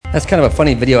That's kind of a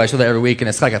funny video. I show that every week, and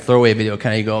it's like a throwaway video.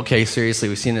 Kind of you go, okay, seriously,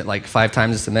 we've seen it like 5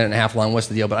 times. It's a minute and a half long. What's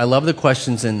the deal? But I love the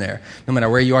questions in there. No matter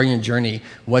where you are in your journey,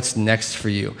 what's next for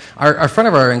you? Our front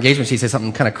of our engagement sheet says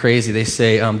something kind of crazy. They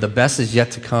say, the best is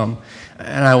yet to come.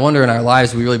 And I wonder in our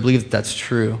lives, do we really believe that that's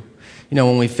true? You know,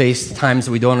 when we face times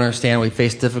that we don't understand, we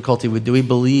face difficulty, do we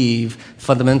believe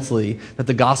fundamentally that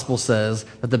the gospel says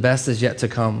that the best is yet to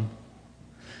come?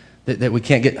 That we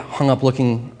can't get hung up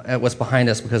looking at what's behind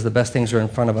us because the best things are in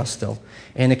front of us still.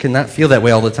 And it cannot feel that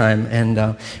way all the time.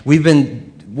 And we've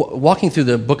been walking through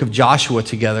the book of Joshua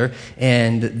together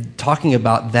and talking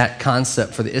about that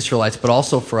concept for the Israelites, but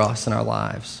also for us in our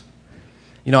lives.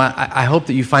 You know, I hope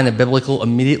that you find the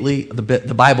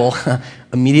the Bible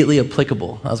immediately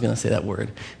applicable. I was going to say that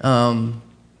word, to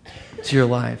your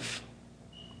life.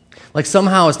 Like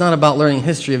somehow it's not about learning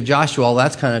history of Joshua, all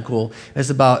that's kind of cool. It's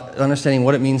about understanding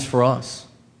what it means for us,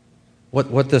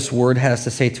 what this word has to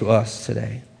say to us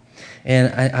today.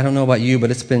 And I don't know about you,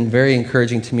 but it's been very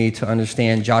encouraging to me to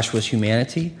understand Joshua's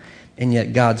humanity and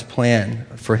yet God's plan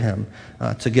for him,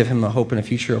 to give him a hope and a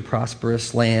future, a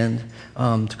prosperous land,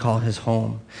 to call his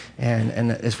home.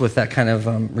 And it's with that kind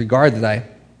of regard that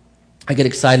I get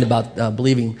excited about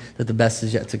believing that the best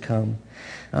is yet to come.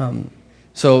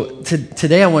 So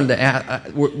today I wanted to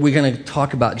add, we're going to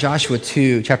talk about Joshua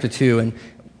 2, chapter 2, and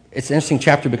it's an interesting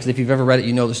chapter because if you've ever read it,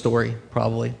 you know the story,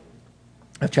 probably,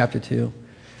 of chapter 2.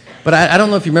 But I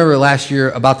don't know if you remember last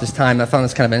year about this time, I found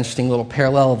this kind of interesting little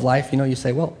parallel of life. You know, you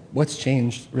say, well, what's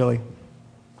changed, really,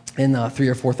 in 3,000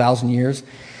 or 4,000 years?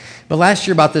 But last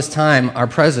year about this time, our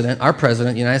president,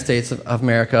 the United States of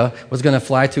America, was going to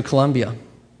fly to Colombia.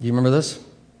 Do you remember this?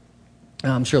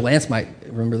 I'm sure Lance might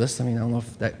remember this. I mean, I don't know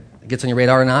if that gets on your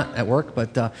radar or not at work,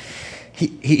 but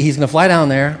he's going to fly down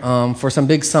there for some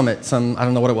big summit, I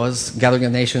don't know what it was, gathering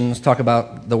of nations, talk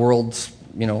about the world's,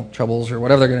 troubles or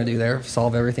whatever they're going to do there,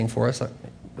 solve everything for us.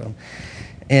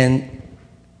 And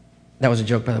that was a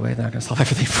joke, by the way. They're not going to solve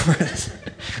everything for us.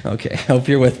 Okay, I hope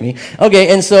you're with me.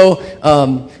 Okay, and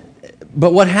so,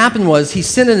 but what happened was he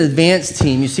sent an advance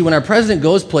team. You see, when our president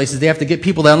goes places, they have to get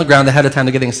people down on the ground ahead of time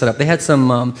to get things set up. They had some,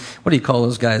 what do you call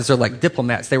those guys? They're like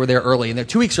diplomats. They were there early, and they're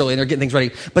 2 weeks early, and they're getting things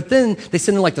ready. But then they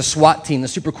send in like the SWAT team, the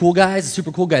super cool guys. The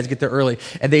super cool guys get there early,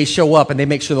 and they show up, and they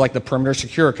make sure like the perimeter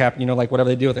secure like whatever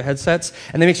they do with their headsets,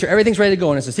 and they make sure everything's ready to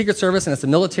go. And it's the Secret Service, and it's the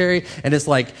military, and it's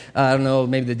like, I don't know,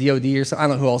 maybe the DOD or something. I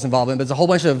don't know who else is involved in it, but it's a whole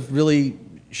bunch of really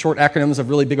short acronyms of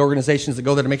really big organizations that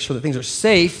go there to make sure that things are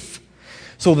safe,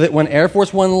 so that when Air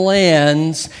Force One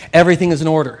lands, everything is in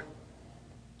order.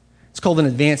 It's called an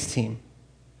advance team,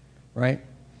 right?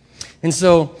 And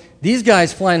so these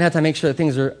guys fly and have to make sure that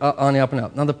things are on the up and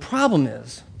up. Now the problem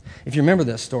is, if you remember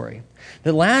this story,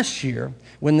 that last year,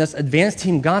 when this advance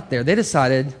team got there, they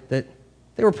decided that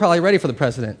they were probably ready for the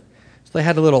president. So they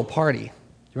had a little party. Do you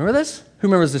remember this? Who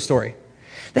remembers this story?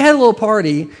 They had a little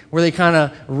party where they kind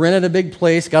of rented a big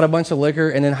place, got a bunch of liquor,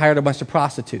 and then hired a bunch of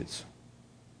prostitutes.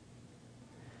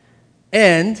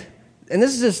 And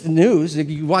this is just news, you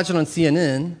can watch it on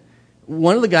CNN,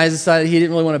 one of the guys decided he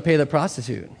didn't really want to pay the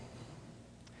prostitute.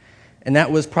 And that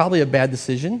was probably a bad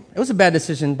decision. It was a bad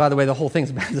decision, by the way, the whole thing's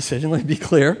a bad decision, let me be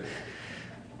clear.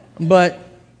 But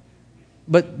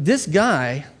this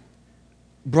guy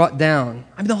brought down,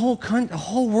 the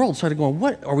whole world started going,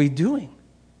 what are we doing?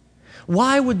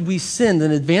 Why would we send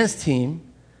an advance team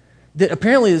that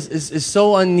apparently is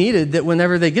so unneeded that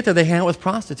whenever they get there, they hang out with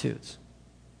prostitutes?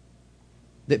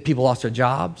 That people lost their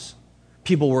jobs,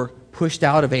 people were pushed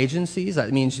out of agencies.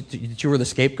 That means that you were the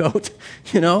scapegoat,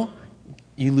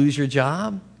 You lose your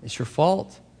job, it's your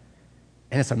fault,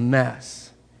 and it's a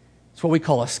mess. It's what we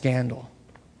call a scandal,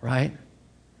 right?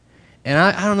 And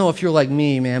I don't know if you're like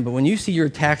me, man, but when you see your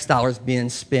tax dollars being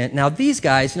spent, now these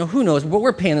guys, who knows, but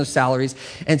we're paying their salaries,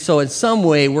 and so in some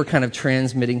way we're kind of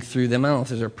transmitting through them. I don't know if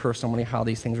there's a personal money, how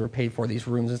these things were paid for, these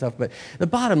rooms and stuff, but the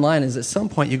bottom line is at some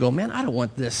point you go, man, I don't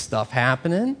want this stuff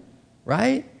happening,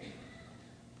 right?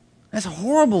 That's a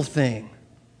horrible thing.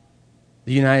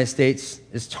 The United States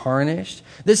is tarnished.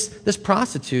 This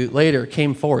prostitute later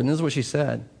came forward, and this is what she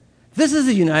said. This is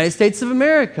the United States of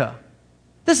America.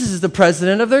 This is the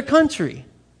president of their country.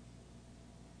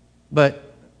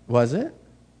 But was it?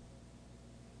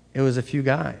 It was a few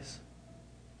guys,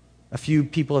 a few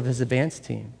people of his advance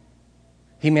team.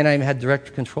 He may not even have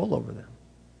direct control over them.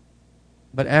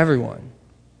 But everyone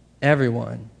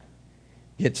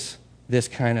gets this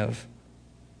kind of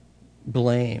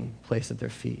blame placed at their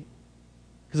feet.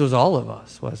 Because it was all of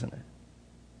us, wasn't it?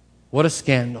 What a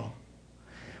scandal.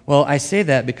 Well, I say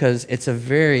that because it's a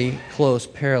very close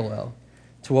parallel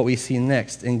to to what we see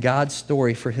next in God's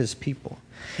story for his people.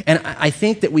 And I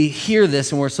think that we hear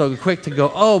this and we're so quick to go,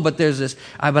 oh, but there's this.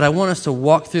 But I want us to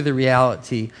walk through the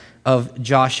reality of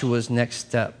Joshua's next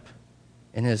step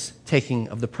in his taking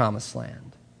of the promised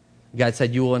land. God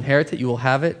said, you will inherit it, you will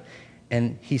have it,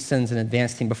 and he sends an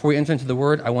advance team. Before we enter into the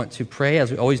word, I want to pray,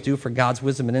 as we always do, for God's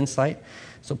wisdom and insight.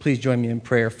 So please join me in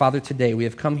prayer. Father, today we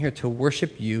have come here to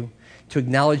worship you, to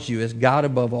acknowledge you as God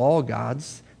above all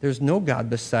gods. There's no God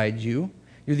beside you.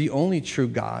 You're the only true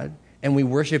God, and we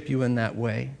worship you in that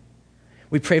way.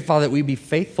 We pray, Father, that we be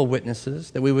faithful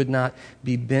witnesses, that we would not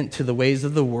be bent to the ways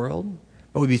of the world,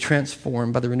 but we be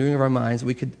transformed by the renewing of our minds, that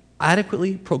we could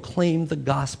adequately proclaim the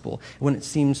gospel when it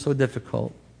seems so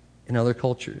difficult in other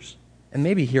cultures, and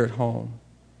maybe here at home.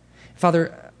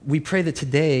 Father, we pray that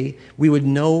today we would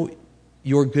know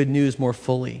your good news more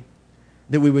fully,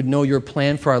 that we would know your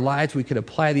plan for our lives. We could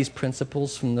apply these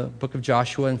principles from the book of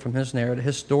Joshua and from his narrative,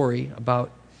 his story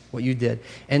about what you did,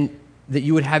 and that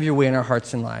you would have your way in our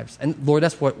hearts and lives. And Lord,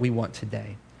 that's what we want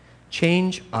today.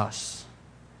 Change us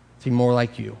to be more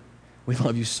like you. We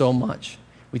love you so much.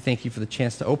 We thank you for the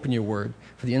chance to open your word,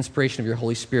 for the inspiration of your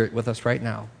Holy Spirit with us right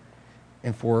now,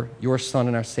 and for your Son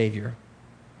and our Savior,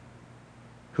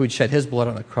 who would shed his blood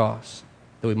on the cross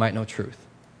that we might know truth.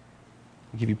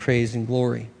 We give you praise and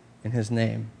glory in his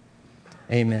name.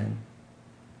 Amen.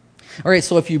 All right,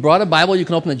 so if you brought a Bible, you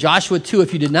can open to Joshua 2.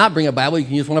 If you did not bring a Bible, you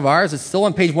can use one of ours. It's still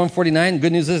on page 149.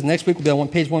 Good news is next week we'll be on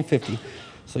page 150.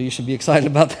 So you should be excited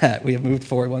about that. We have moved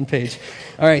forward one page.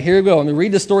 All right, here we go. I'm going to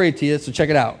read the story to you, so check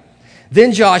it out.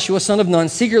 Then Joshua, son of Nun,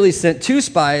 secretly sent 2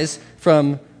 spies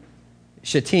from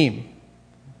Shittim.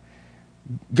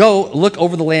 Go, look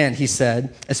over the land, he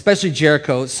said, especially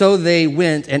Jericho. So they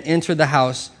went and entered the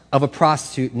house of a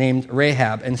prostitute named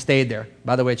Rahab and stayed there.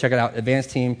 By the way, check it out. Advanced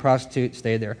team, prostitute,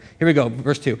 stayed there. Here we go,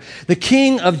 verse 2. The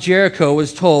king of Jericho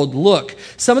was told, look,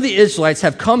 some of the Israelites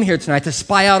have come here tonight to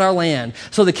spy out our land.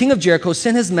 So the king of Jericho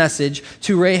sent his message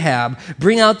to Rahab,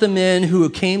 bring out the men who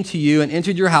came to you and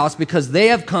entered your house because they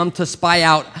have come to spy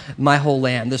out my whole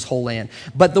land, this whole land.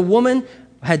 But the woman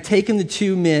had taken the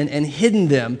 2 men and hidden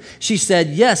them. She said,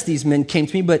 yes, these men came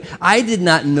to me, but I did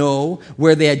not know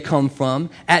where they had come from.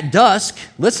 At dusk,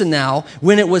 listen now,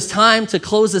 when it was time to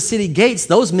close the city gates,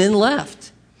 those men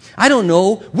left. I don't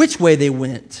know which way they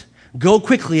went. Go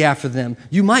quickly after them.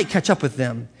 You might catch up with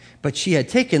them. But she had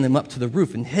taken them up to the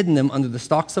roof and hidden them under the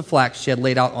stalks of flax she had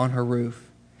laid out on her roof.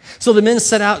 So the men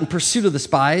set out in pursuit of the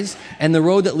spies and the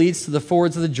road that leads to the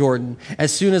fords of the Jordan.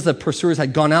 As soon as the pursuers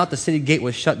had gone out, the city gate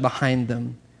was shut behind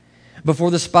them.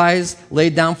 Before the spies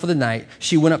laid down for the night,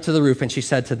 she went up to the roof and she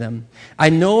said to them,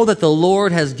 I know that the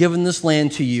Lord has given this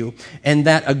land to you and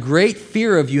that a great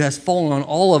fear of you has fallen on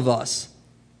all of us,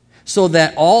 so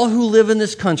that all who live in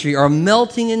this country are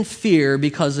melting in fear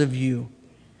because of you.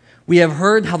 We have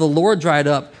heard how the Lord dried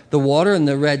up the water in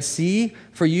the Red Sea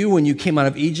for you when you came out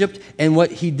of Egypt, and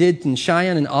what he did in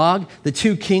Sihon and Og, the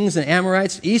 2 kings and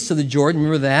Amorites east of the Jordan,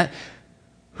 remember that,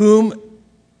 whom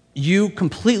you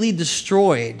completely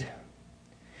destroyed.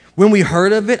 When we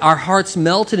heard of it, our hearts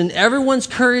melted, and everyone's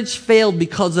courage failed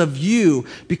because of you,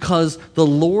 because the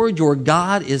Lord your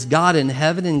God is God in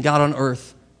heaven and God on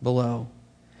earth below.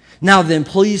 Now then,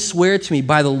 please swear to me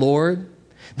by the Lord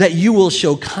that you will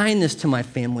show kindness to my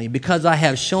family, because I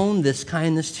have shown this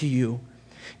kindness to you.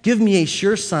 Give me a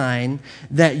sure sign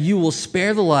that you will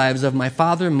spare the lives of my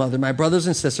father and mother, my brothers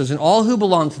and sisters, and all who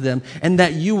belong to them, and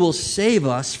that you will save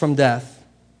us from death.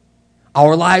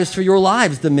 Our lives for your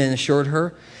lives, the men assured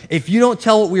her. If you don't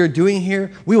tell what we are doing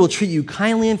here, we will treat you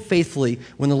kindly and faithfully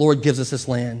when the Lord gives us this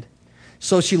land.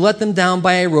 So she let them down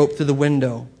by a rope through the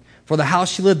window, for the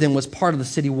house she lived in was part of the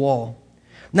city wall.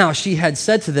 Now she had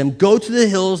said to them, go to the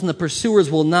hills and the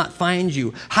pursuers will not find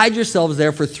you. Hide yourselves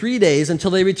there for 3 days until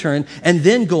they return, and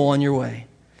then go on your way.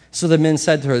 So the men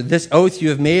said to her, this oath you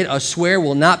have made us swear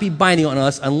will not be binding on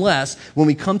us unless, when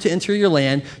we come to enter your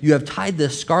land, you have tied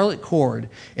this scarlet cord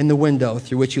in the window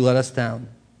through which you let us down.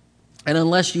 And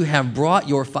unless you have brought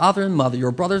your father and mother,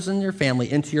 your brothers and your family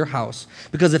into your house.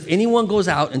 Because if anyone goes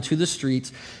out into the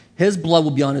streets, his blood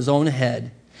will be on his own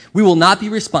head. We will not be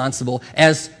responsible.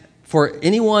 As for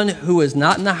anyone who is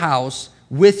not in the house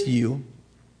with you,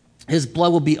 his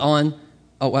blood will be on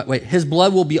his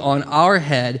blood will be on our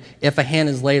head if a hand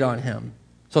is laid on him.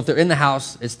 So if they're in the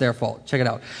house, it's their fault. Check it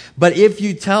out. But if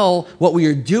you tell what we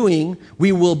are doing,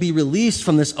 we will be released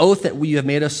from this oath that you have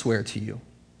made us swear to you.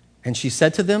 And she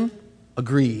said to them,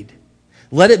 agreed.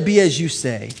 Let it be as you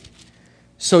say.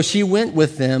 So she went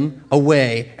with them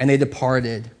away, and they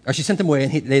departed. Or she sent them away,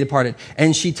 and they departed.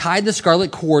 And she tied the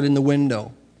scarlet cord in the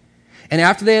window. And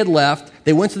after they had left,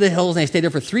 they went to the hills and they stayed there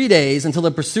for 3 days until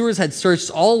the pursuers had searched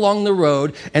all along the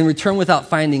road and returned without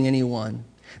finding anyone.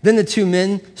 Then the 2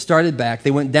 men started back.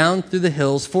 They went down through the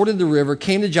hills, forded the river,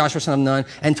 came to Joshua son of Nun,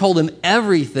 and told him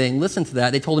everything. Listen to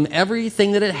that. They told him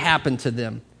everything that had happened to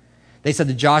them. They said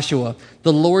to Joshua,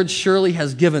 "The Lord surely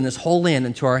has given this whole land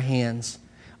into our hands.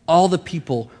 All the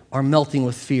people are melting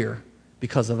with fear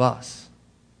because of us."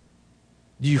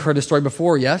 You heard the story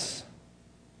before, yes?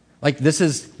 Like, this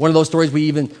is one of those stories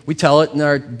we tell it in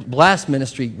our Blast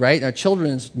ministry, right? In our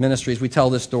children's ministries, we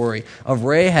tell this story of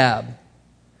Rahab.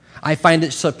 I find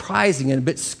it surprising and a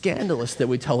bit scandalous that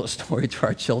we tell a story to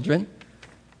our children,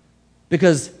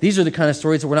 because these are the kind of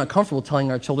stories that we're not comfortable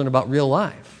telling our children about real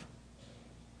life.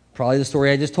 Probably the story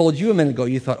I just told you a minute ago,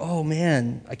 you thought, oh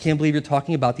man, I can't believe you're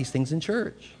talking about these things in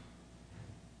church.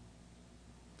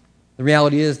 The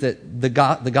reality is that the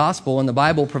gospel and the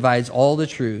Bible provides all the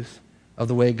truth of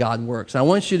the way God works. And I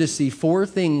want you to see 4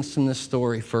 things from this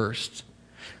story first.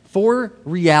 4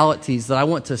 realities that I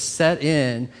want to set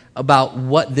in about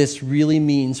what this really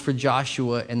means for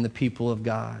Joshua and the people of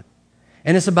God.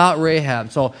 And it's about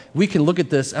Rahab. So we can look at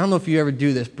this. I don't know if you ever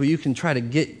do this, but you can try to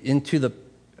get into the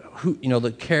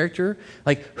character.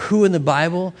 Like, who in the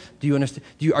Bible do you understand?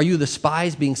 Are you the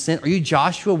spies being sent? Are you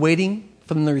Joshua waiting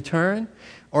for them to return?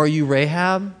 Or are you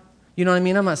Rahab? You know what I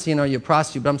mean? I'm not saying are you a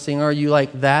prostitute, but I'm saying are you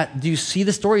like that? Do you see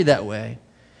the story that way?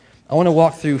 I want to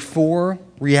walk through 4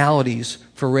 realities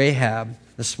for Rahab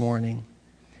this morning.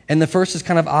 And the first is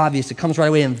kind of obvious. It comes right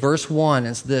away in verse 1.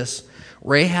 It's this: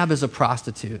 Rahab is a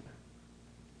prostitute.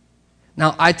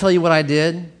 Now, I tell you what I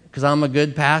did, because I'm a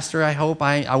good pastor, I hope.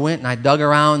 I went and I dug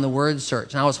around in the word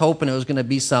search. And I was hoping it was going to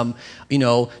be some,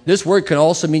 this word can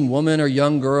also mean woman or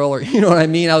young girl, or you know what I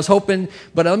mean? I was hoping,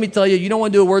 but let me tell you, you don't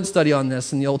want to do a word study on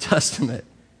this in the Old Testament,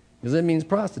 because it means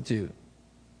prostitute.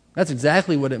 That's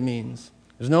exactly what it means.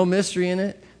 There's no mystery in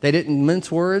it. They didn't mince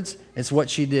words. It's what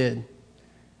she did.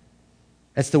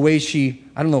 That's the way she,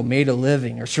 made a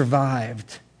living or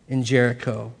survived in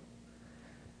Jericho.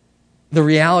 The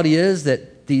reality is that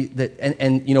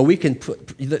we can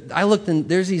put. I looked and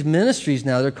there's these ministries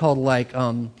now. They're called like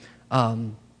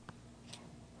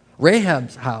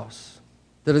Rahab's house.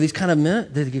 That are these kind of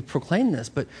men that proclaim this.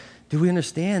 But do we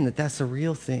understand that that's a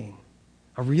real thing,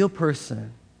 a real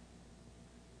person?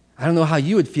 I don't know how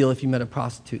you would feel if you met a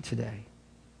prostitute today.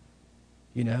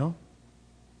 I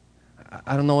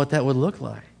don't know what that would look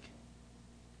like.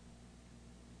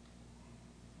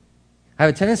 I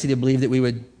have a tendency to believe that we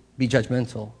would be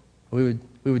judgmental. We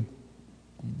would.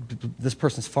 This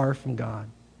person's far from God.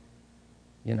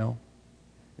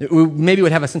 Maybe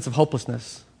would have a sense of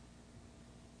hopelessness.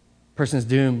 Person's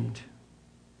doomed.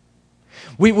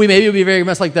 We maybe would be very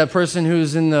much like that person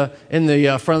who's in the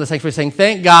front of the sanctuary saying,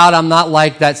 "Thank God I'm not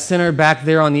like that sinner back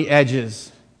there on the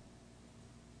edges."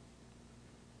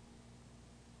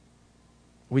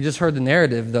 We just heard the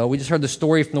narrative, though. We just heard the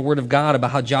story from the Word of God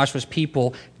about how Joshua's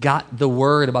people got the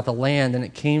word about the land, and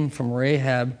it came from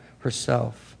Rahab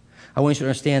herself. I want you to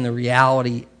understand the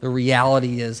reality. The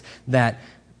reality is that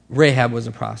Rahab was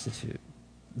a prostitute.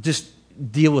 Just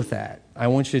deal with that. I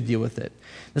want you to deal with it.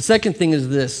 The second thing is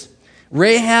this.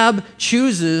 Rahab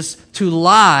chooses to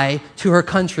lie to her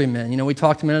countrymen. We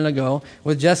talked a minute ago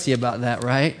with Jesse about that,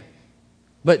 right?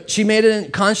 But she made a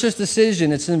conscious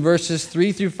decision. It's in verses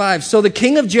 3 through 5. So the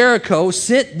king of Jericho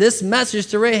sent this message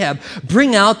to Rahab: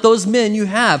 "Bring out those men you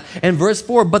have." And verse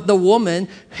 4, but the woman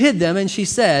hid them, and she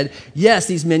said, "Yes,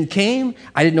 these men came.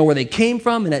 I didn't know where they came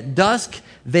from, and at dusk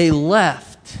they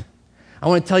left." I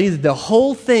want to tell you that the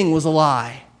whole thing was a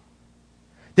lie.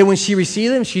 That when she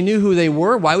received them, she knew who they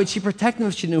were. Why would she protect them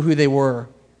if she knew who they were?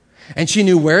 And she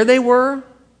knew where they were.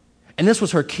 And this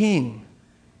was her king.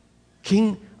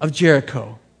 King of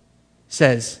Jericho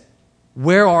says,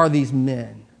 "Where are these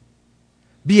men?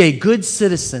 Be a good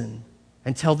citizen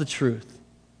and tell the truth."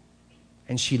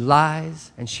 And she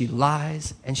lies, and she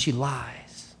lies, and she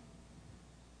lies.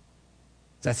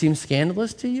 Does that seem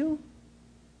scandalous to you?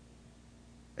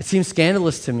 It seems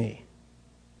scandalous to me.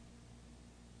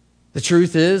 The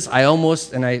truth is, I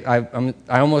almost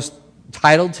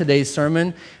titled today's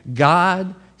sermon,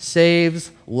 "God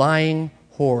Saves Lying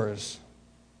Whores."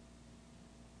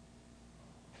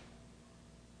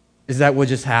 Is that what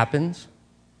just happens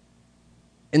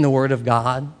in the Word of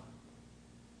God?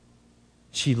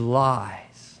 She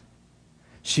lies.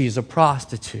 She's a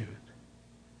prostitute.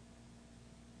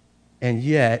 And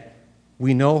yet,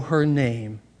 we know her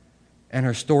name, and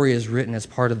her story is written as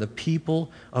part of the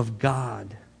people of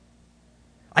God.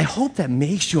 I hope that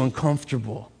makes you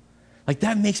uncomfortable. Like,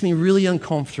 that makes me really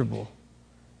uncomfortable.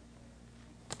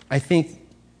 I think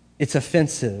it's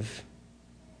offensive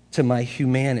to my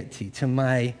humanity, to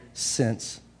my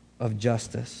sense of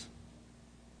justice.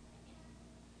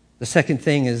 The second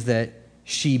thing is that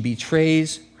she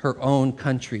betrays her own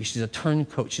country. She's a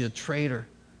turncoat. She's a traitor.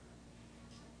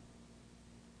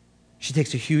 She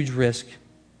takes a huge risk.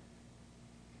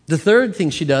 The third thing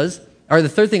she does, or the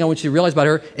third thing I want you to realize about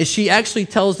her, is she actually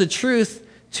tells the truth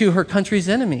to her country's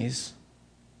enemies.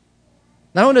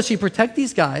 Not only does she protect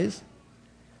these guys,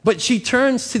 but she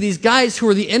turns to these guys who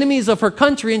are the enemies of her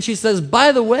country and she says,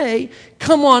 by the way,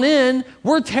 come on in,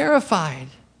 we're terrified.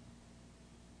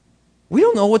 We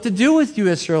don't know what to do with you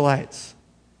Israelites.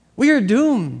 We are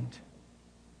doomed.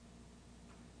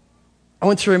 I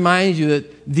want to remind you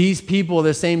that these people are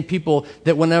the same people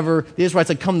that whenever the Israelites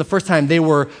had come the first time, they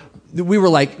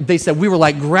said we were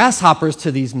like grasshoppers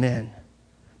to these men.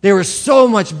 They were so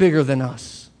much bigger than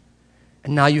us.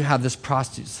 And now you have this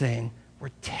prostitute saying, we're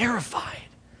terrified.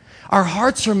 Our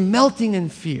hearts are melting in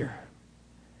fear.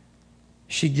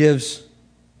 She gives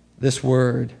this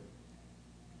word.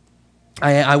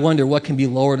 I wonder what can be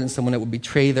lower than someone that would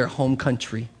betray their home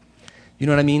country. You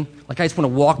know what I mean? Like, I just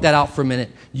want to walk that out for a minute.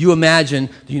 You imagine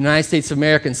the United States of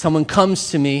America and someone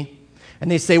comes to me and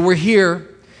they say, we're here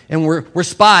and we're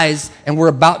spies and we're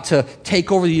about to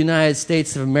take over the United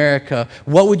States of America.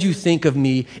 What would you think of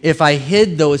me if I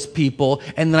hid those people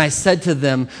and then I said to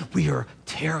them, we are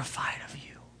terrified of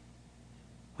you.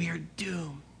 We are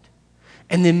doomed.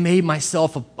 And then made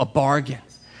myself a bargain.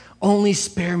 Only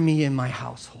spare me and my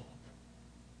household.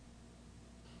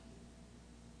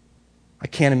 I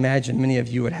can't imagine many of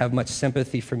you would have much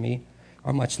sympathy for me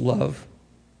or much love.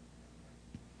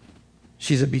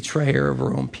 She's a betrayer of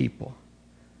her own people.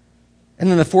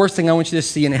 And then the fourth thing I want you to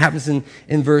see, and it happens in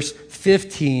verse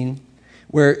 15,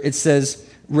 where it says,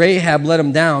 Rahab let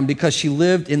him down because she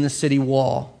lived in the city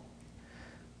wall.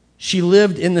 She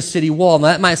lived in the city wall. Now,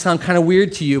 that might sound kind of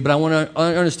weird to you, but I want to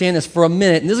understand this for a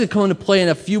minute. And this is going to come into play in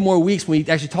a few more weeks when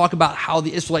we actually talk about how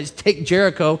the Israelites take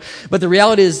Jericho. But the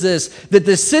reality is this, that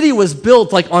the city was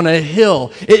built like on a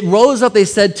hill. It rose up, they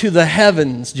said, to the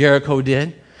heavens, Jericho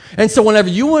did. And so whenever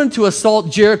you wanted to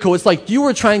assault Jericho, it's like you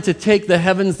were trying to take the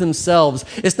heavens themselves.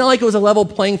 It's not like it was a level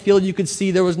playing field you could see.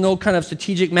 There was no kind of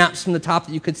strategic maps from the top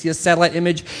that you could see a satellite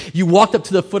image. You walked up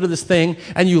to the foot of this thing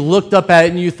and you looked up at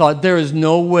it and you thought, there is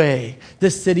no way.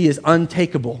 This city is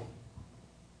untakeable.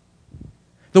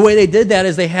 The way they did that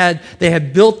is they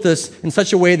had built this in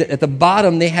such a way that at the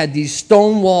bottom they had these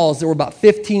stone walls that were about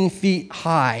 15 feet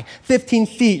high. 15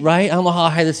 feet, right? I don't know how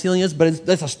high the ceiling is, but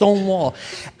that's a stone wall.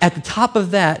 At the top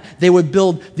of that, they would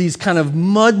build these kind of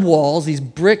mud walls, these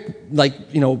brick,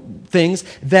 things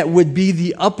that would be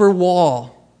the upper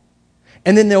wall.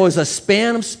 And then there was a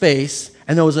span of space,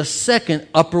 and there was a second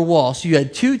upper wall. So you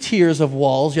had two tiers of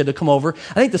walls you had to come over.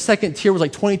 I think the second tier was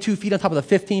like 22 feet on top of the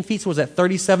 15 feet, so it was at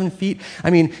 37 feet. I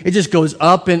mean, it just goes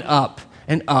up and up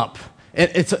and up.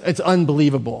 It's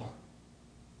unbelievable.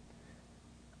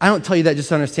 I don't tell you that just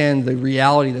to understand the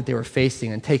reality that they were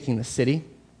facing in taking the city.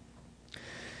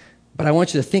 But I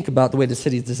want you to think about the way the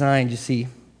city is designed. You see,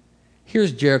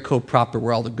 here's Jericho proper,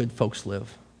 where all the good folks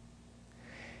live.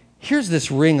 Here's this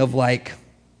ring of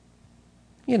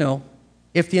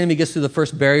if the enemy gets through the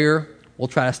first barrier, we'll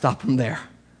try to stop them there.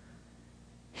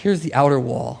 Here's the outer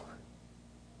wall.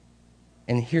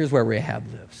 And here's where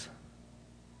Rahab lives.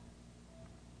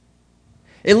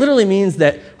 It literally means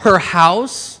that her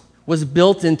house was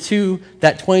built into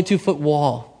that 22-foot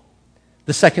wall.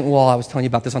 The second wall I was telling you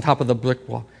about, this on top of the brick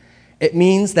wall. It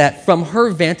means that from her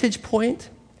vantage point,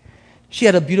 she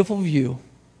had a beautiful view,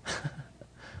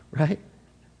 right,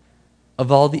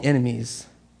 of all the enemies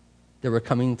that were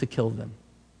coming to kill them.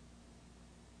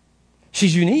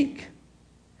 She's unique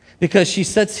because she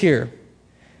sits here.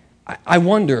 I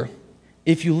wonder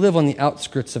if you live on the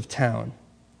outskirts of town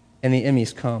and the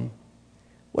enemies come,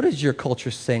 what is your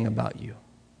culture saying about you?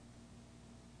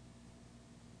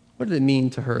 What did it mean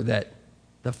to her that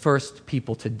the first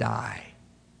people to die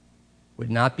would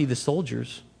not be the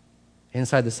soldiers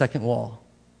inside the second wall,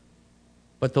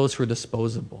 but those who are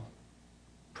disposable,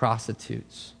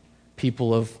 prostitutes,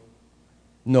 people of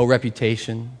no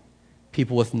reputation,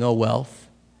 people with no wealth?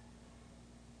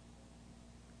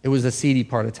 It was a seedy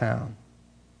part of town.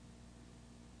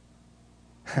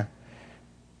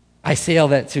 I say all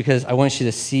that because I want you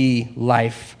to see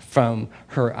life from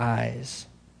her eyes.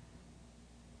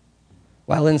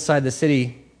 While inside the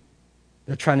city,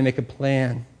 they're trying to make a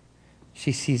plan.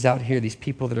 She sees out here these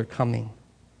people that are coming.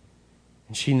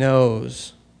 And she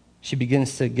knows, she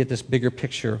begins to get this bigger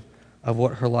picture of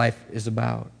what her life is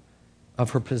about,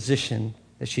 of her position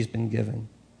that she's been given.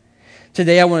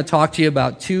 Today I want to talk to you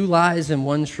about two lies and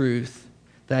one truth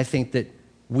that I think that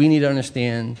we need to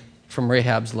understand from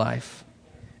Rahab's life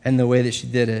and the way that she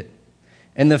did it.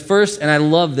 And the first, and I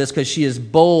love this because she is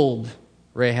bold,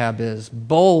 Rahab is,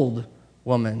 bold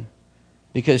woman,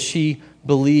 because she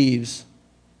does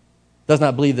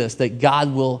not believe this, that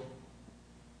God will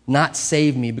not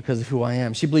save me because of who I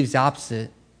am. She believes the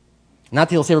opposite. Not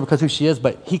that he'll save her because of who she is,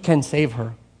 but he can save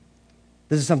her.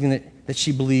 This is something that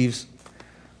she believes.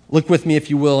 Look with me, if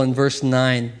you will, in verse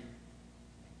 9.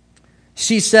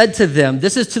 She said to them,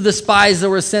 this is to the spies that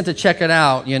were sent to check it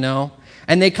out,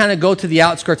 And they kind of go to the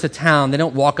outskirts of town. They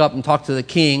don't walk up and talk to the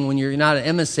king. When you're not an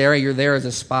emissary, you're there as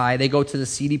a spy. They go to the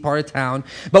seedy part of town.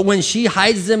 But when she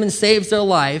hides them and saves their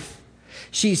life,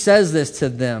 she says this to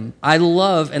them. I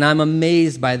love and I'm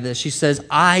amazed by this. She says,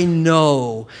 I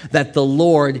know that the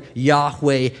Lord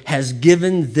Yahweh has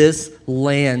given this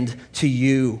land to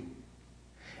you,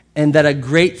 and that a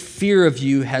great fear of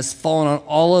you has fallen on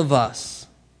all of us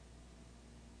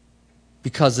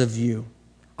because of you.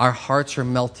 Our hearts are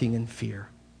melting in fear.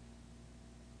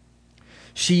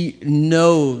 She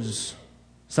knows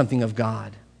something of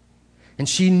God, and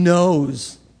she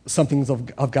knows something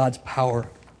of God's power.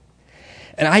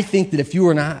 And I think that if you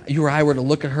or I were to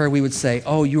look at her, we would say,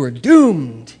 oh, you are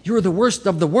doomed. You are the worst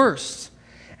of the worst.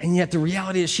 And yet the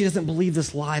reality is she doesn't believe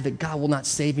this lie that God will not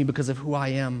save me because of who I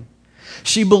am.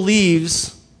 She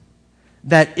believes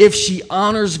that if she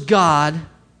honors God,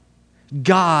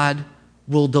 God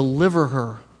will deliver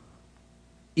her,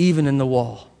 even in the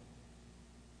wall.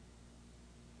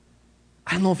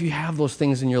 I don't know if you have those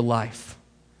things in your life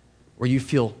where you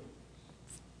feel,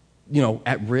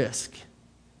 at risk,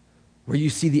 where you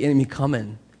see the enemy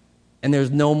coming and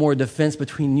there's no more defense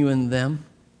between you and them.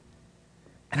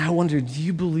 And I wonder, do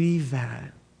you believe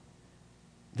that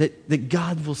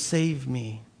God will save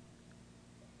me?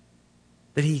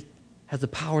 That he has the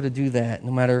power to do that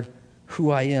no matter who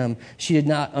I am. She did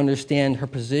not understand her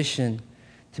position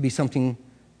to be something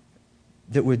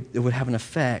that would have an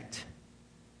effect.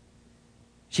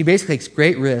 She basically takes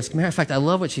great risk. Matter of fact, I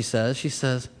love what she says. She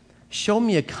says, show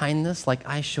me a kindness like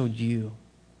I showed you.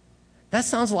 That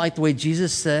sounds like the way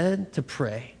Jesus said to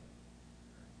pray.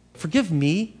 Forgive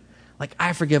me like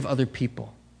I forgive other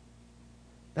people.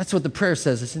 That's what the prayer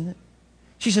says, isn't it?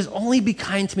 She says, only be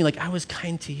kind to me like I was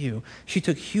kind to you. She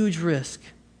took huge risk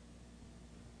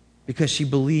because she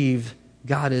believed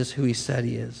God is who he said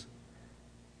he is.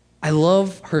 I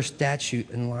love her statute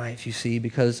in life, you see,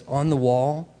 because on the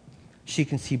wall, she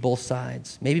can see both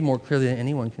sides, maybe more clearly than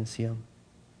anyone can see them.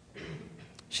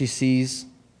 She sees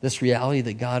this reality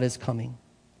that God is coming,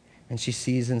 and she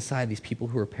sees inside these people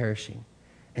who are perishing,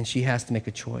 and she has to make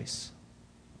a choice.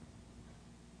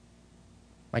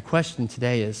 My question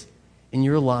today is, in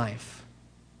your life,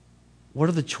 what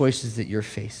are the choices that you're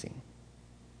facing?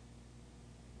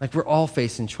 Like, we're all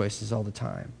facing choices all the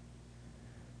time.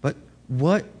 But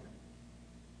what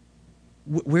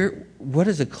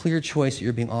is a clear choice that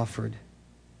you're being offered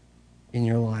in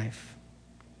your life?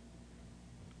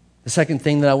 The second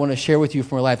thing that I want to share with you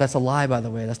from our life, that's a lie, by the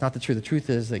way. That's not the truth. The truth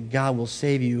is that God will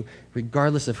save you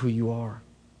regardless of who you are.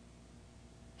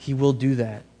 He will do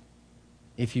that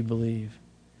if you believe.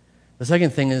 The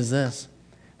second thing is this,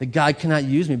 that God cannot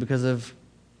use me because of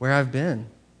where I've been,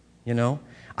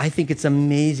 I think it's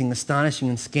amazing, astonishing,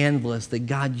 and scandalous that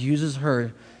God uses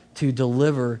her to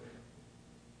deliver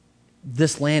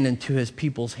this land into his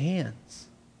people's hands.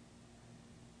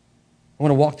 I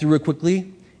want to walk through real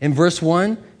quickly. In verse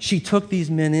 1, she took these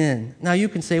men in. Now you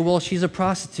can say, well, she's a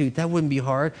prostitute. That wouldn't be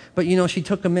hard. But she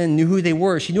took them in, knew who they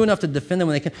were. She knew enough to defend them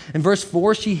when they came. In verse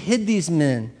 4, she hid these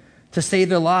men to save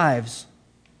their lives.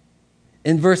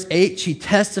 In verse 8, she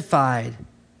testified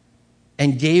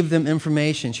and gave them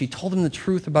information. She told them the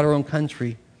truth about her own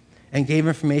country and gave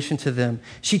information to them.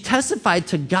 She testified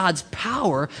to God's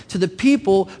power to the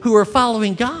people who are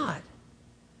following God.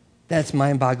 That's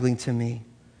mind-boggling to me.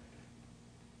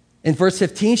 In verse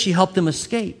 15, she helped them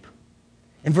escape.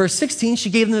 In verse 16,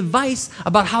 she gave them advice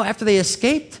about how after they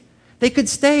escaped, they could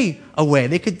stay away.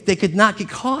 They could not get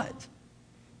caught.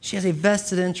 She has a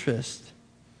vested interest.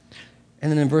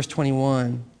 And then in verse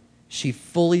 21, she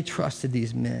fully trusted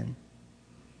these men.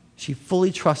 She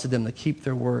fully trusted them to keep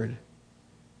their word.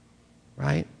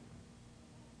 Right?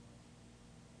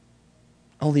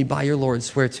 Only by your Lord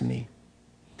swear to me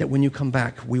that when you come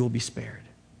back, we will be spared.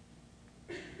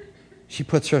 She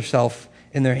puts herself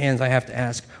in their hands. I have to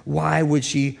ask, why would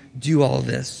she do all of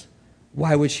this?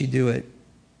 Why would she do it?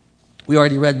 We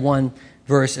already read one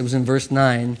verse. It was in verse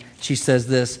 9. She says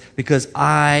this, because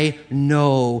I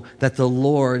know that the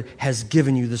Lord has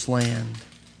given you this land.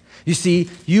 You see,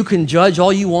 you can judge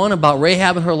all you want about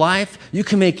Rahab and her life. You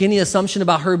can make any assumption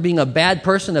about her being a bad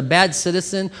person, a bad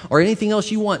citizen, or anything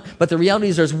else you want. But the reality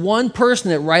is there's one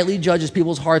person that rightly judges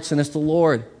people's hearts, and it's the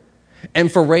Lord.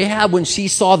 And for Rahab, when she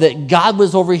saw that God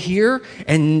was over here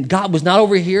and God was not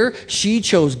over here, she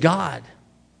chose God.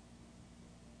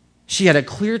 She had a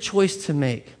clear choice to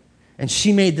make, and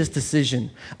she made this decision.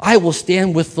 I will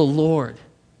stand with the Lord.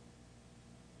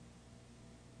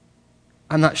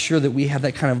 I'm not sure that we have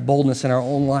that kind of boldness in our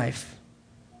own life.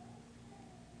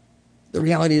 The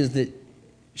reality is that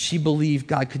she believed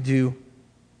God could do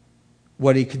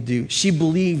what he could do. She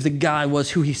believed that God was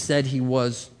who he said he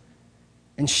was.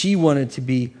 And she wanted to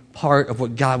be part of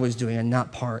what God was doing and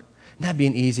not part. And that'd be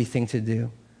an easy thing to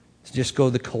do, to just go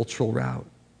the cultural route.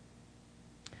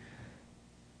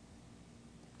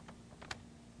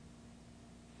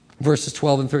 Verses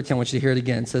 12 and 13, I want you to hear it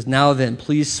again. It says, now then,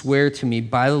 please swear to me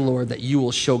by the Lord that you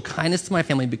will show kindness to my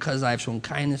family because I have shown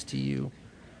kindness to you.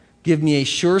 Give me a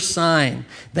sure sign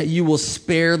that you will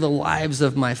spare the lives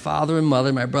of my father and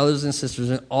mother, my brothers and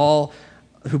sisters, and all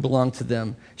who belong to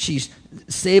them.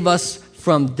 Save us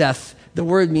from death. The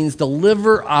word means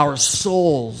deliver our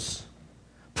souls.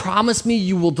 Promise me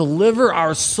you will deliver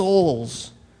our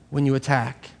souls when you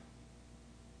attack.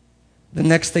 The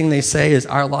next thing they say is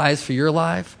our lives for your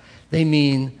life. They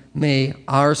mean, may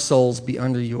our souls be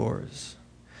under yours.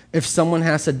 If someone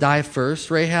has to die first,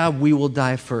 Rahab, we will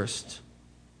die first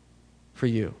for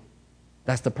you.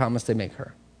 That's the promise they make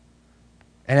her.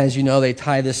 And as you know, they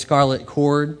tie this scarlet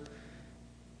cord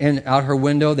out her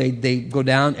window. They go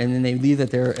down, and then they leave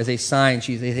it there as a sign.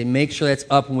 They say, make sure that's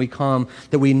up when we come,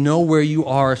 that we know where you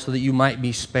are so that you might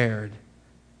be spared.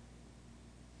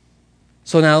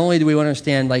 So not only do we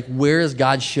understand, where is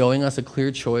God showing us a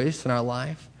clear choice in our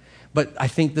life, but I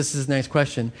think this is the next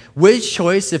question. Which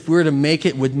choice, if we were to make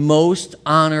it, would most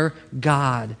honor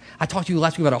God? I talked to you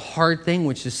last week about a hard thing,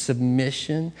 which is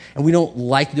submission. And we don't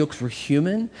like to do it because we're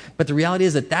human. But the reality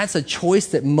is that that's a choice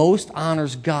that most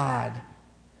honors God.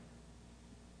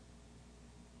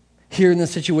 Here in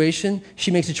this situation,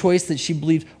 she makes a choice that she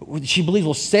believes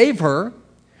will save her,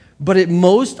 but it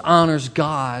most honors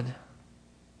God.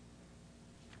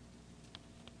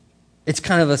 It's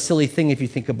kind of a silly thing if you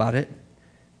think about it.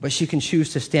 But she can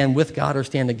choose to stand with God or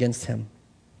stand against him.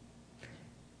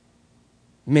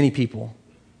 Many people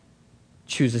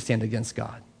choose to stand against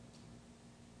God.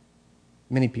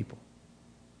 Many people.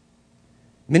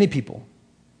 Many people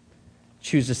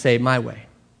choose to say, my way.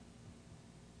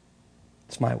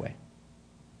 It's my way.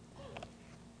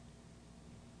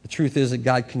 The truth is that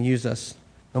God can use us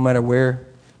no matter where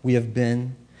we have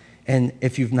been. And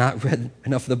if you've not read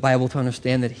enough of the Bible to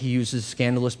understand that he uses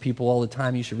scandalous people all the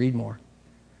time, you should read more.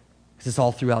 Because it's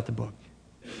all throughout the book.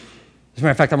 As a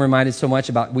matter of fact, I'm reminded so much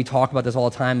we talk about this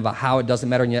all the time, about how it doesn't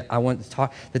matter, and yet I want to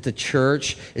talk that the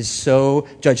church is so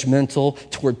judgmental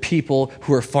toward people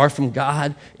who are far from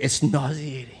God. It's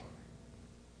nauseating.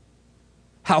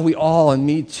 How we all, and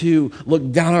me too,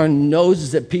 look down our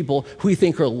noses at people who we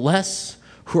think are less,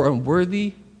 who are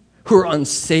unworthy, who are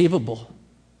unsavable.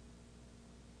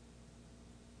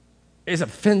 It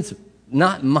offends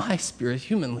not my spirit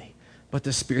humanly, but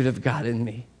the Spirit of God in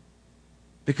me.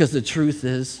 Because the truth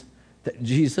is that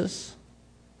Jesus,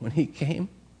 when he came,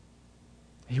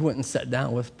 he went and sat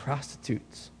down with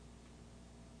prostitutes,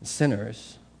 and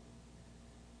sinners,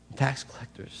 and tax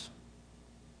collectors.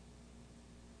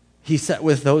 He sat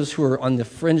with those who were on the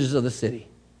fringes of the city.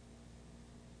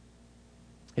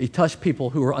 He touched people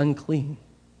who were unclean.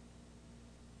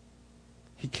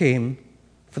 He came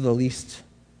for the least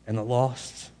and the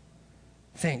lost.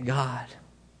 Thank God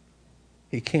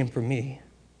he came for me.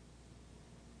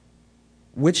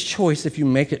 Which choice, if you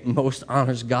make it, most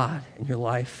honors God in your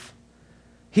life?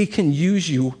 He can use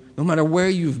you no matter where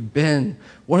you've been.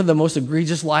 One of the most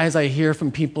egregious lies I hear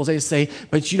from people is they say,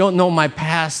 but you don't know my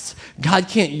past. God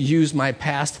can't use my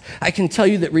past. I can tell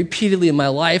you that repeatedly in my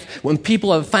life, when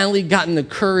people have finally gotten the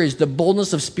courage, the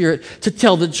boldness of spirit to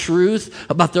tell the truth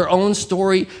about their own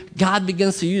story, God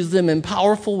begins to use them in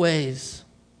powerful ways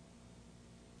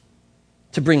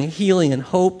to bring healing and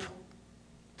hope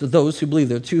to those who believe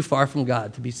they're too far from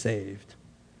God to be saved.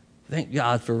 Thank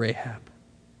God for Rahab.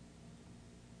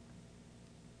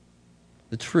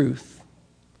 The truth,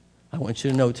 I want you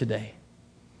to know today,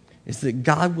 is that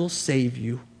God will save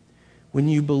you when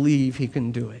you believe he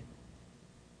can do it.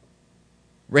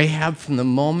 Rahab, from the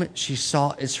moment she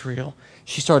saw Israel,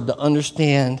 she started to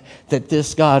understand that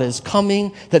this God is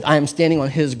coming, that I am standing on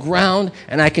his ground,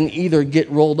 and I can either get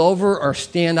rolled over or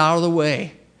stand out of the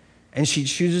way. and she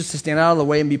chooses to stand out of the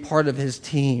way and be part of his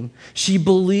team. She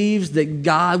believes that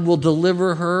God will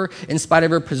deliver her in spite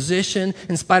of her position,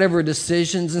 in spite of her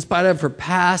decisions, in spite of her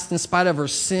past, in spite of her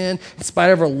sin, in spite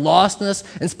of her lostness,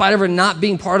 in spite of her not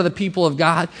being part of the people of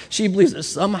God. She believes that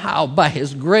somehow by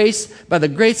his grace, by the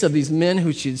grace of these men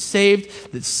who she had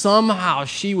saved, that somehow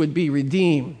she would be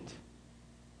redeemed.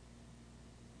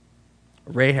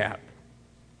 Rahab,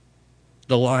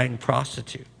 the lying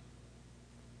prostitute,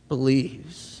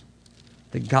 believes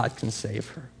that God can save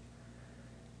her.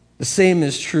 The same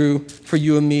is true for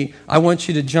you and me. I want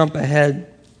you to jump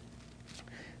ahead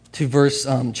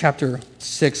to chapter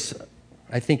 6,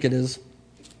 I think it is,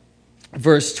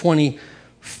 verse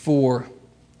 24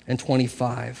 and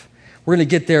 25. We're going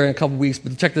to get there in a couple weeks,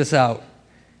 but check this out.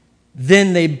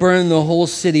 Then they burned the whole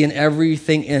city and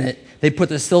everything in it. They put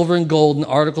the silver and gold and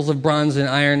articles of bronze and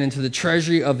iron into the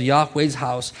treasury of Yahweh's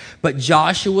house. But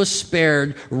Joshua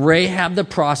spared Rahab the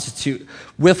prostitute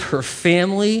with her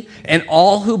family and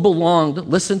all who belonged,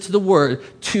 listen to the word,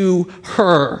 to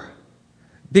her,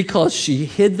 because she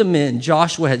hid the men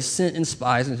Joshua had sent in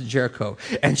spies into Jericho,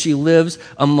 and she lives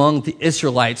among the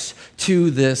Israelites to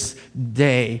this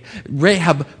day.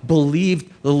 Rahab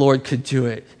believed the Lord could do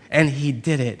it. And he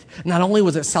did it. Not only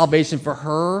was it salvation for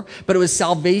her, but it was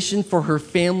salvation for her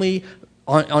family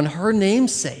on her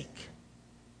namesake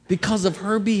because of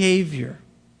her behavior.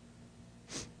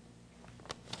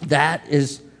 That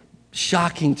is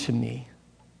shocking to me.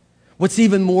 What's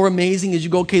even more amazing is you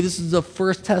go, okay, this is a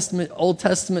First Testament, Old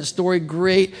Testament story,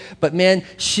 great. But man,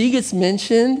 she gets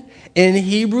mentioned in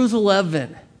Hebrews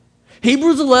 11.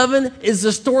 Hebrews 11 is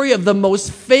the story of the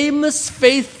most famous,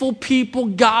 faithful people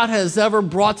God has ever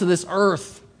brought to this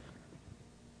earth.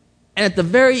 And at the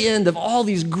very end of all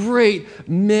these great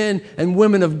men and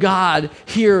women of God,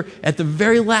 here at the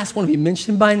very last one to be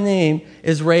mentioned by name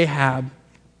is Rahab.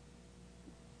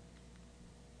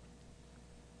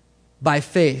 By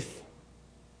faith,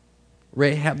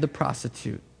 Rahab the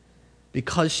prostitute,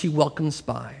 because she welcomed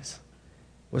spies,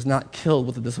 was not killed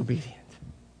with the disobedient.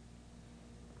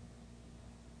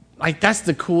 Like, that's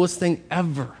the coolest thing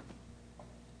ever.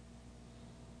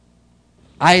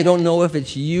 I don't know if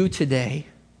it's you today.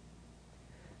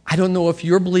 I don't know if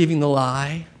you're believing the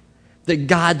lie that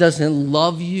God doesn't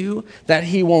love you, that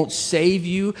he won't save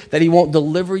you, that he won't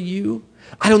deliver you.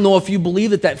 I don't know if you believe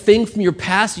that thing from your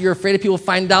past, you're afraid if people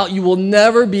find out, you will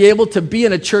never be able to be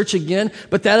in a church again,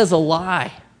 but that is a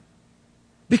lie.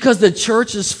 Because the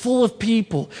church is full of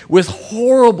people with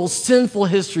horrible, sinful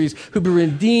histories who've been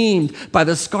redeemed by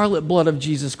the scarlet blood of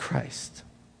Jesus Christ.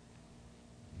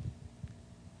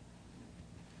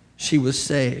 She was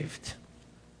saved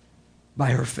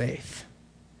by her faith.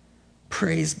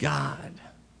 Praise God.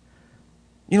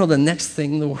 You know, the next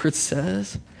thing the word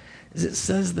says is it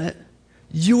says that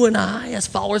you and I, as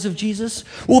followers of Jesus,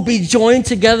 will be joined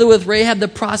together with Rahab the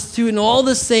prostitute and all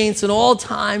the saints and all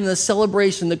time in the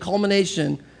celebration, the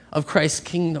culmination of Christ's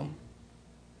kingdom.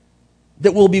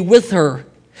 That we'll be with her.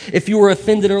 If you were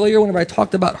offended earlier whenever I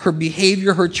talked about her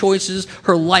behavior, her choices,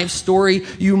 her life story,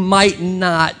 you might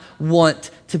not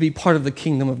want to be part of the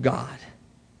kingdom of God,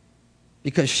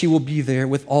 because she will be there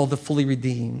with all the fully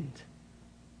redeemed.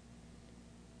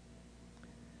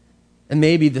 And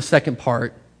maybe the second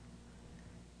part,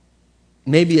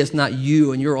 maybe it's not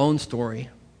you and your own story,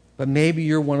 but maybe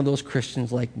you're one of those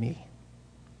Christians like me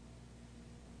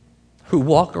who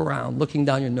walk around looking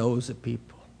down your nose at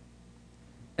people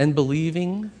and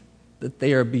believing that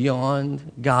they are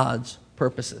beyond God's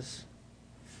purposes.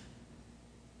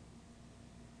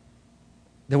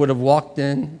 They would have walked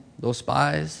in, those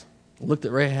spies, looked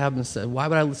at Rahab and said, "Why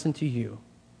would I listen to you?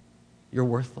 You're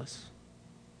worthless."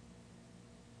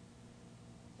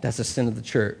 That's a sin of the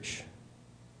church.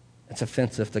 It's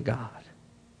offensive to God.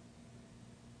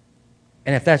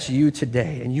 And if that's you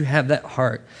today and you have that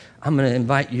heart, I'm going to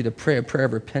invite you to pray a prayer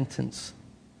of repentance,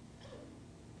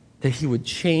 that he would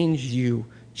change you,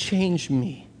 change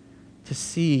me, to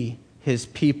see his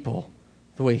people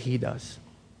the way he does.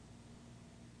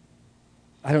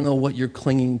 I don't know what you're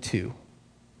clinging to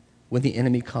when the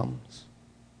enemy comes.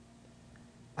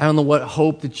 I don't know what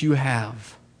hope that you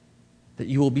have that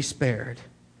you will be spared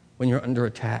when you're under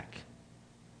attack.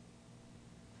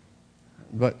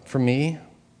 But for me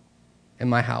and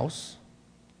my house,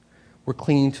 we're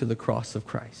clinging to the cross of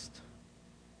Christ.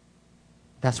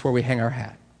 That's where we hang our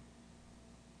hat.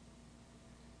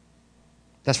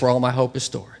 That's where all my hope is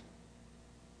stored.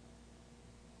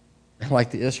 And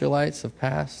like the Israelites of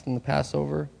past in the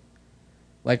Passover,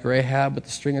 like Rahab with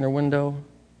the string in her window,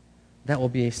 that will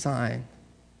be a sign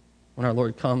when our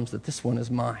Lord comes that this one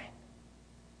is mine.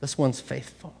 This one's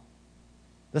faithful.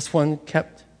 This one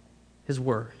kept his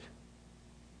word.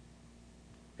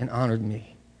 and honored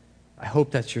me. I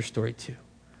hope that's your story too.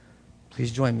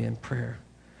 Please join me in prayer.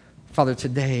 Father,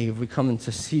 today we come in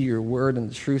to see your word and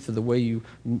the truth of the way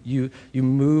you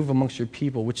move amongst your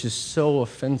people, which is so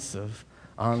offensive,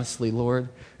 honestly, Lord.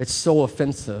 It's so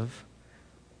offensive.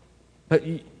 But,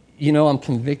 I'm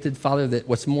convicted, Father, that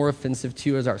what's more offensive to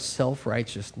you is our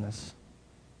self-righteousness,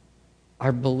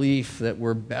 our belief that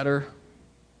we're better,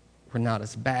 we're not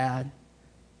as bad,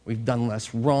 we've done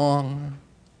less wrong,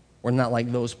 we're not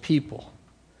like those people.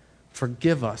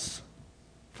 Forgive us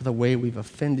for the way we've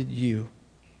offended you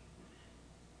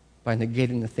by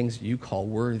negating the things that you call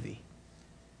worthy,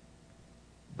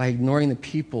 by ignoring the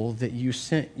people that you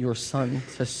sent your Son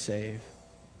to save.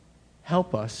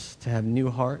 Help us to have new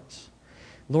hearts.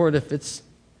 Lord, if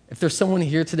there's someone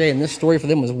here today and this story for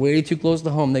them was way too close to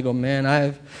home, they go, man,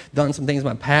 I've done some things in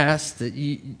my past that,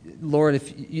 Lord,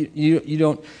 if you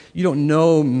don't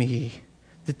know me,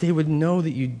 that they would know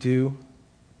that you do.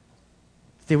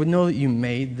 They would know that you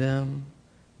made them.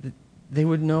 That they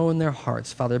would know in their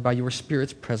hearts, Father, by your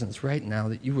Spirit's presence right now,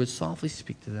 that you would softly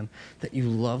speak to them, that you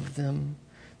love them,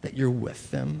 that you're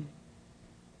with them,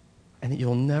 and that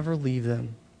you'll never leave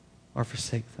them or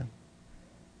forsake them.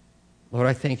 Lord,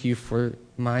 I thank you for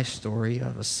my story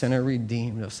of a sinner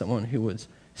redeemed, of someone who was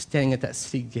standing at that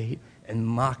city gate and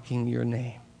mocking your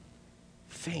name.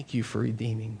 Thank you for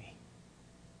redeeming me.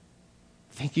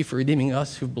 Thank you for redeeming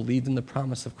us who believed in the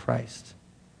promise of Christ.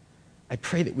 I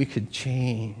pray that we could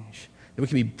change, that we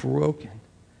could be broken,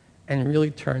 and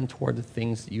really turn toward the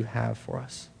things that you have for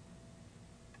us.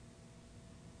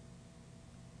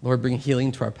 Lord, bring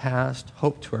healing to our past,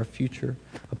 hope to our future,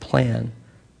 a plan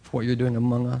for what you're doing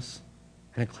among us,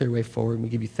 and a clear way forward. We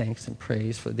give you thanks and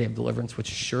praise for the day of deliverance, which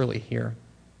is surely here,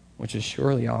 which is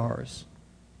surely ours.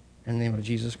 In the name of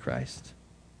Jesus Christ,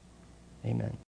 amen.